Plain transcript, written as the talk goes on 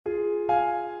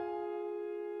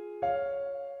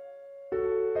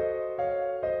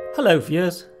Hello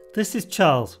viewers, this is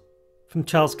Charles from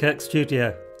Charles Kirk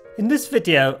Studio. In this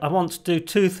video I want to do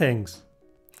two things.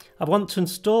 I want to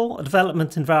install a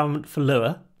development environment for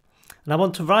Lua, and I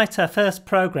want to write our first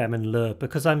program in Lua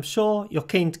because I'm sure you're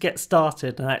keen to get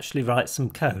started and actually write some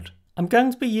code. I'm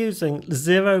going to be using the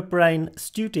ZeroBrane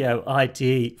Studio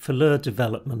IDE for Lua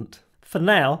development. For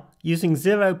now, using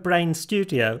ZeroBrane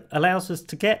Studio allows us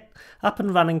to get up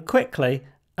and running quickly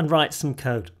and write some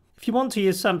code. If you want to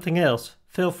use something else,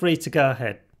 feel free to go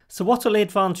ahead. So what are the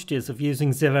advantages of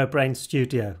using ZeroBrane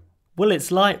Studio? Well, it's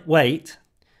lightweight,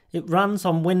 it runs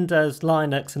on Windows,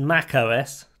 Linux and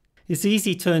macOS, it's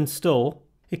easy to install,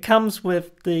 it comes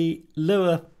with the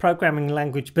Lua Programming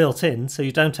Language built in, so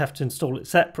you don't have to install it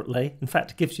separately. In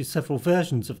fact, it gives you several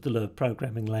versions of the Lua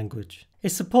Programming Language. It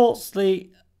supports the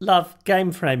Löve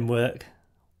game framework,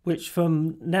 which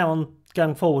from now on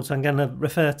going forwards I'm going to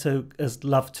refer to as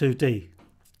Löve 2D.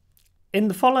 In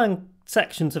the following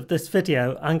sections of this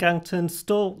video, I'm going to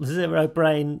install the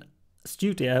ZeroBrane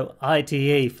Studio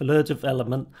IDE for Lua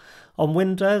development on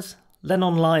Windows, then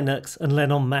on Linux and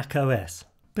then on macOS.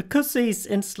 Because these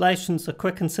installations are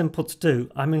quick and simple to do,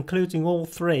 I'm including all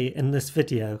three in this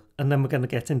video, and then we're going to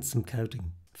get into some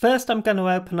coding. First, I'm going to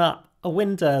open up a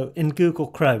window in Google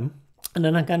Chrome, and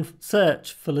then I'm going to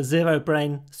search for the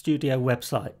ZeroBrane Studio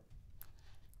website.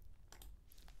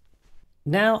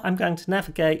 Now I'm going to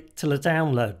navigate to the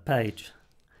download page.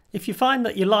 If you find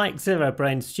that you like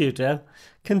ZeroBrane Studio,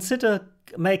 consider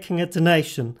making a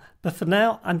donation, but for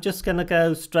now I'm just going to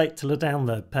go straight to the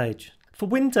download page. For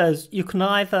Windows, you can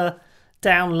either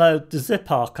download the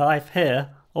zip archive here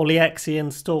or the exe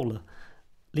installer.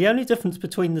 The only difference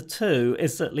between the two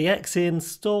is that the exe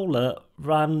installer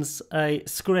runs a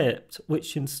script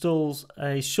which installs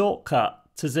a shortcut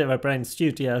to ZeroBrane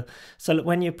Studio, so that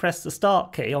when you press the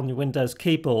start key on your Windows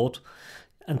keyboard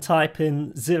and type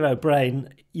in ZeroBrane,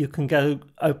 you can go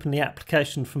open the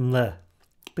application from there.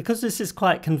 Because this is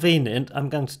quite convenient, I'm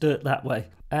going to do it that way.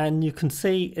 And you can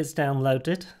see it's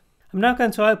downloaded. I'm now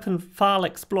going to open File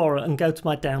Explorer and go to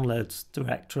my Downloads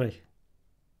directory.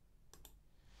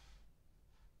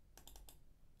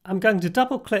 I'm going to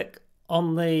double click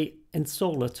on the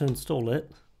installer to install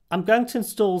it. I'm going to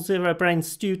install ZeroBrane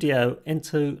Studio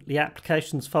into the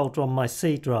Applications folder on my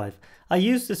C drive. I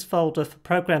use this folder for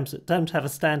programs that don't have a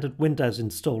standard Windows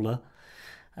installer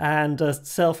and are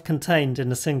self-contained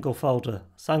in a single folder.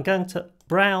 So I'm going to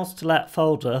browse to that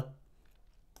folder.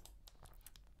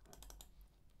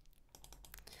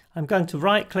 I'm going to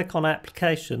right-click on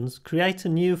Applications, create a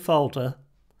new folder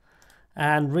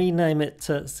and rename it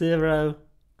to ZeroBrane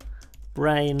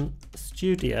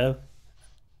Studio.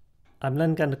 I'm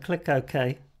then going to click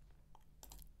OK,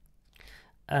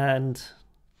 and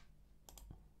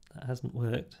that hasn't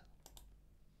worked.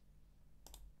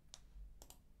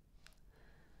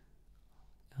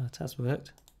 Oh, it has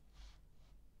worked.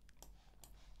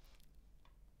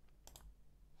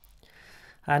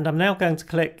 And I'm now going to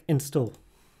click Install.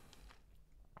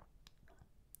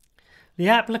 The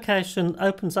application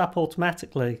opens up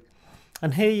automatically.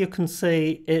 And here you can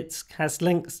see it has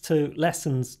links to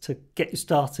lessons to get you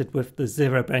started with the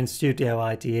ZeroBrane Studio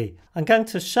IDE. I'm going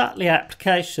to shut the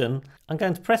application. I'm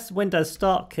going to press the Windows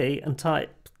Start key and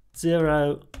type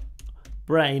ZeroBrane,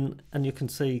 and you can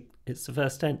see it's the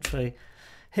first entry.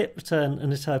 Hit return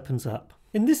and it opens up.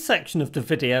 In this section of the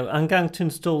video, I'm going to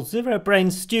install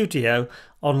ZeroBrane Studio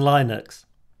on Linux.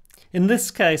 In this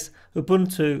case,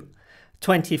 Ubuntu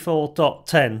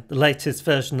 24.10, the latest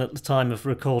version at the time of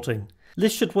recording.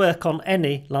 This should work on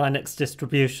any Linux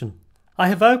distribution. I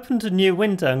have opened a new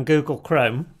window in Google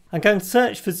Chrome. I'm going to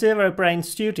search for ZeroBrane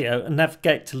Studio and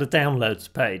navigate to the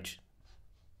Downloads page.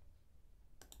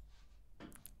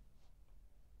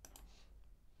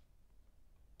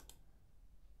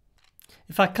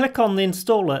 If I click on the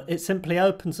installer, it simply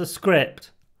opens a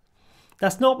script.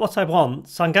 That's not what I want,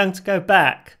 so I'm going to go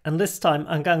back, and this time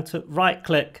I'm going to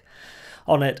right-click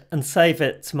on it and save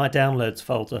it to my Downloads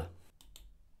folder.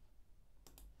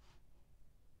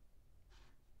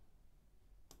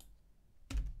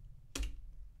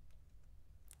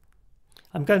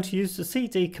 I'm going to use the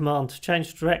cd command to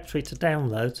change the directory to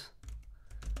downloads.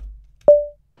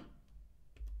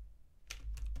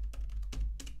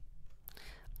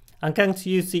 I'm going to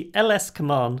use the ls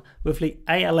command with the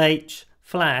ALH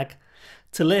flag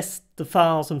to list the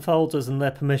files and folders and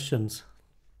their permissions.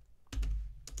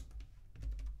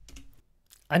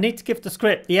 I need to give the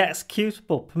script the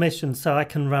executable permission so I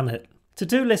can run it. To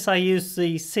do this, I use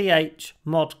the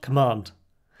chmod command.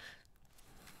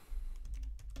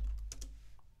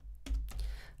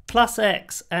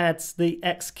 +X adds the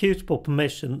executable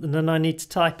permission, and then I need to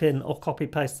type in or copy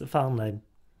paste the file name.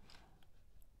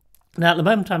 Now at the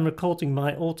moment I'm recording,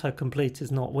 my autocomplete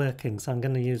is not working, so I'm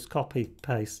going to use copy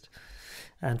paste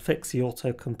and fix the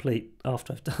autocomplete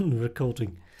after I've done the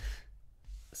recording.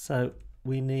 So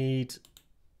we need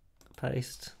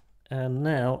paste, and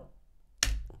now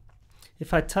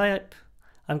if I type,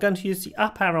 I'm going to use the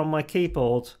up arrow on my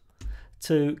keyboard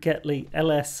to get the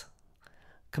ls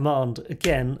command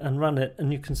again and run it,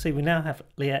 and you can see we now have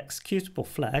the executable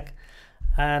flag.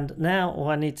 And now all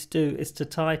I need to do is to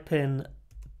type in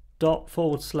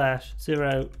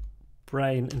 ./ZeroBrane.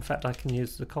 In fact, I can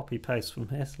use the copy paste from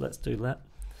here, so let's do that.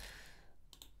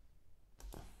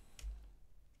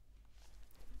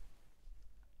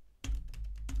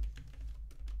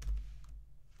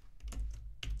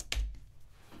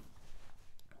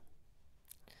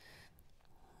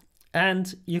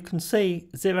 And you can see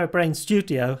ZeroBrane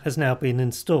Studio has now been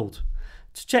installed.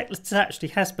 To check that it actually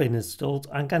has been installed,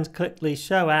 I'm going to click the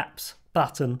Show Apps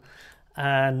button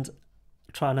and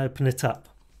try and open it up.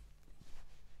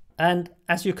 And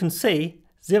as you can see,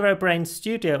 ZeroBrane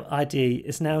Studio IDE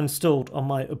is now installed on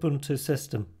my Ubuntu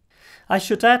system. I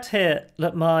should add here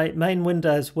that my main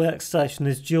Windows workstation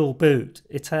is dual boot.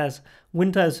 It has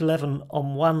Windows 11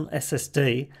 on one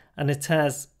SSD and it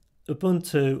has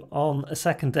Ubuntu on a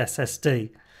second SSD.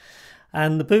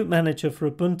 And the boot manager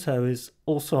for Ubuntu is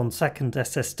also on second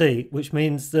SSD, which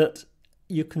means that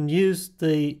you can use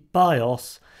the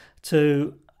BIOS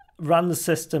to run the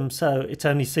system so it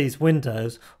only sees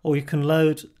Windows, or you can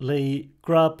load the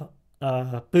grub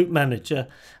boot manager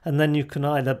and then you can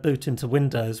either boot into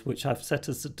Windows, which I've set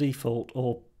as the default,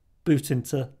 or boot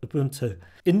into Ubuntu.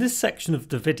 In this section of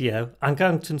the video, I'm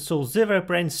going to install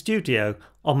ZeroBrane Studio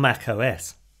on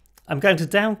macOS. I'm going to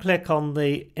down-click on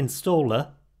the installer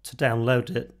to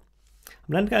download it.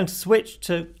 I'm then going to switch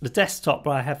to the desktop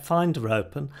where I have Finder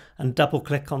open and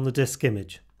double-click on the disk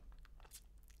image.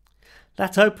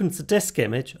 That opens the disk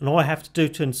image, and all I have to do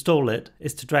to install it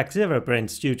is to drag ZeroBrane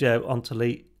Studio onto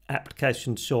the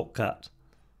application shortcut.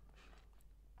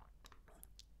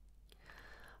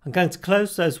 I'm going to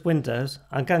close those windows.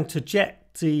 I'm going to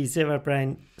eject the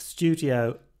ZeroBrane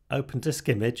Studio open disk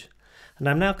image, and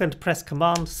I'm now going to press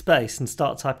Command Space and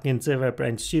start typing in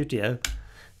ZeroBrane Studio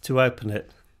to open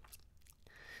it.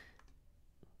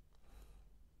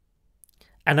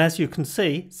 And as you can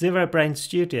see, ZeroBrane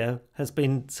Studio has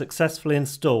been successfully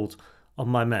installed on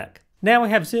my Mac. Now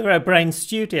we have ZeroBrane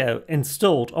Studio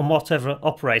installed on whatever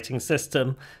operating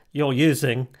system you're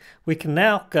using, we can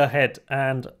now go ahead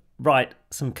and write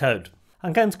some code.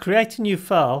 I'm going to create a new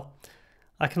file.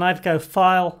 I can either go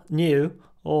File, New,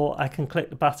 or I can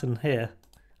click the button here.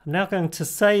 I'm now going to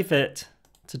save it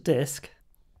to disk,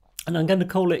 and I'm going to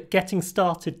call it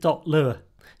gettingstarted.lua.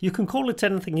 You can call it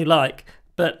anything you like,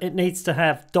 but it needs to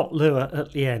have .lua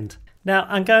at the end. Now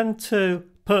I'm going to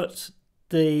put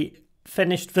the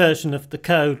finished version of the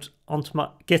code onto my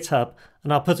GitHub,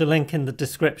 and I'll put a link in the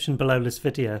description below this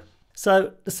video.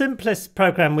 So the simplest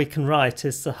program we can write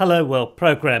is the Hello World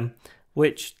program,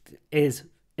 which is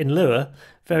in Lua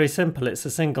very simple. It's a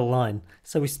single line.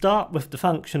 So we start with the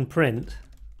function print.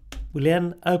 We'll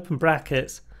then open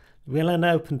brackets. We'll then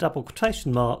open double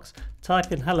quotation marks,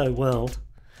 type in hello world,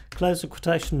 close the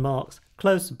quotation marks,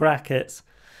 close the brackets,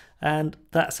 and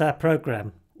that's our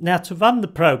program. Now to run the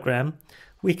program,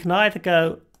 we can either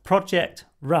go project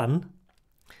run,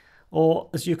 or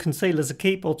as you can see there's a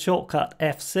keyboard shortcut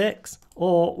F6,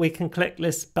 or we can click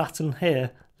this button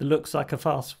here that looks like a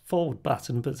fast forward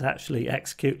button but it's actually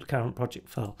execute the current project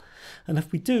file. And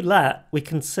if we do that, we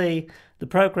can see the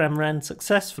program ran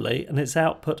successfully and it's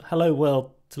output hello world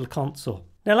to the console.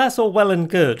 Now that's all well and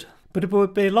good, but it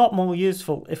would be a lot more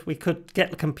useful if we could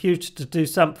get the computer to do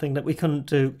something that we couldn't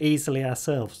do easily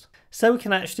ourselves. So we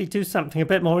can actually do something a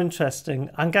bit more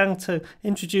interesting. I'm going to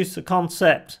introduce a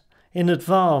concept in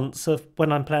advance of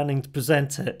when I'm planning to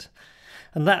present it,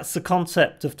 and that's the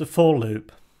concept of the for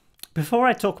loop. Before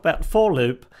I talk about the for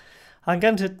loop, I'm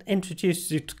going to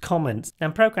introduce you to comments. Now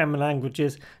in programming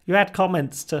languages, you add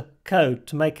comments to code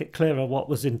to make it clearer what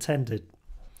was intended.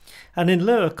 And in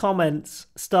Lua, comments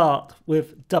start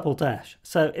with double dash.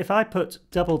 So if I put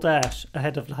double dash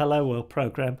ahead of the Hello World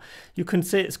program, you can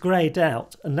see it's greyed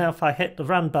out. And now if I hit the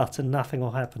run button, nothing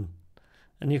will happen.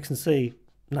 And you can see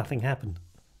nothing happened.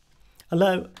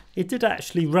 Although it did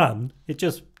actually run, it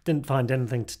just didn't find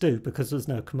anything to do because there's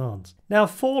no commands. Now a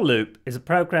for loop is a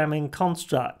programming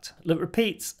construct that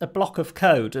repeats a block of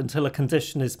code until a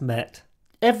condition is met.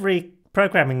 Every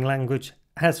programming language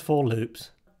has for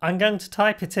loops. I'm going to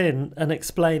type it in and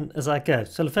explain as I go.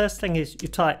 So the first thing is you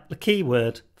type the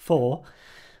keyword for.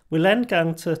 We're then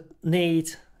going to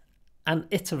need an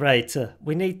iterator.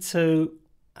 We need to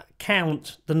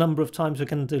count the number of times we're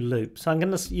going to do loop. So I'm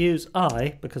going to use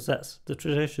I, because that's the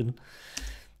tradition.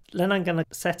 Then I'm going to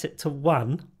set it to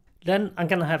 1. Then I'm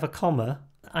going to have a comma.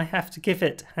 I have to give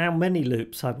it how many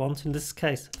loops I want, in this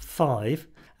case 5.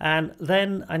 And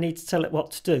then I need to tell it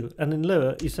what to do. And in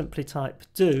Lua, you simply type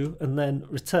do and then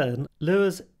return.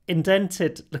 Lua's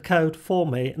indented the code for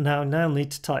me, and now I need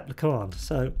to type the command.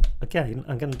 So again,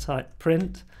 I'm going to type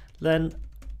print, then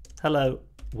hello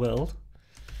world,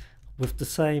 with the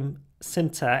same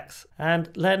syntax, and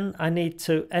then I need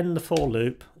to end the for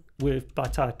loop by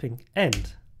typing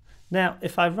end. Now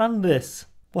if I run this,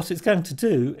 what it's going to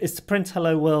do is to print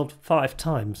hello world 5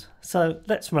 times. So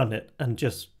let's run it and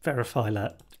just verify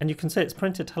that. And you can see it's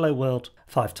printed hello world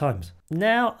 5 times.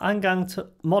 Now I'm going to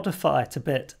modify it a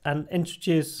bit and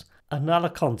introduce another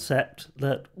concept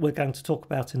that we're going to talk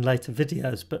about in later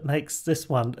videos, but makes this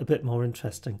one a bit more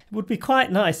interesting. It would be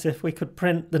quite nice if we could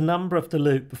print the number of the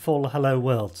loop before the hello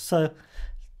world. So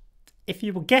if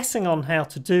you were guessing on how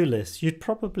to do this, you'd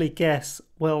probably guess,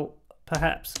 well,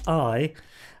 perhaps I,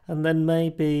 and then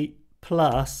maybe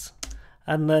plus,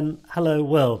 and then hello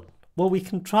world. Well, we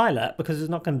can try that because it's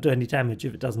not going to do any damage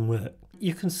if it doesn't work.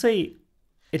 You can see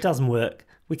it doesn't work.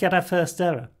 We get our first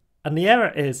error, and the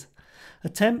error is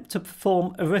attempt to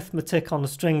perform arithmetic on a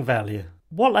string value.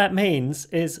 What that means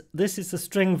is this is a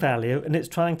string value and it's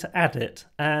trying to add it,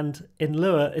 and in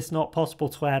Lua it's not possible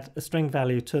to add a string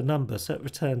value to a number, so it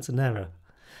returns an error.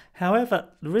 However,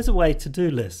 there is a way to do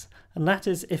this, and that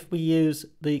is if we use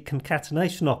the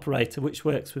concatenation operator, which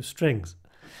works with strings.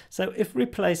 So if we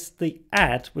replace the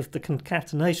add with the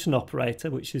concatenation operator,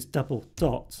 which is double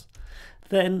dots,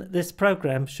 then this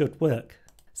program should work.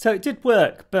 So it did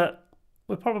work, but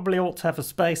we probably ought to have a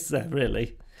space there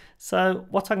really. So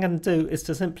what I'm going to do is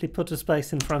to simply put a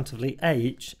space in front of the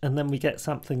H, and then we get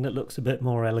something that looks a bit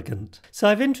more elegant. So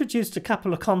I've introduced a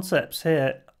couple of concepts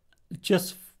here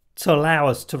just to allow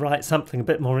us to write something a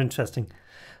bit more interesting.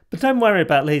 But don't worry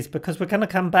about these, because we're going to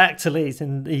come back to these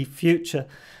in the future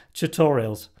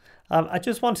tutorials. I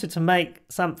just wanted to make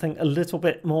something a little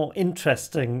bit more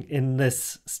interesting in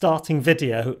this starting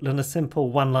video than a simple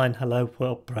one-line hello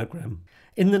world program.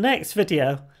 In the next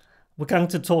video, we're going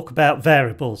to talk about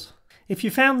variables. If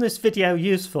you found this video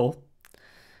useful,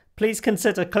 please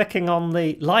consider clicking on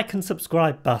the like and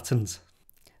subscribe buttons.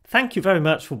 Thank you very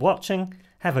much for watching.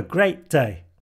 Have a great day.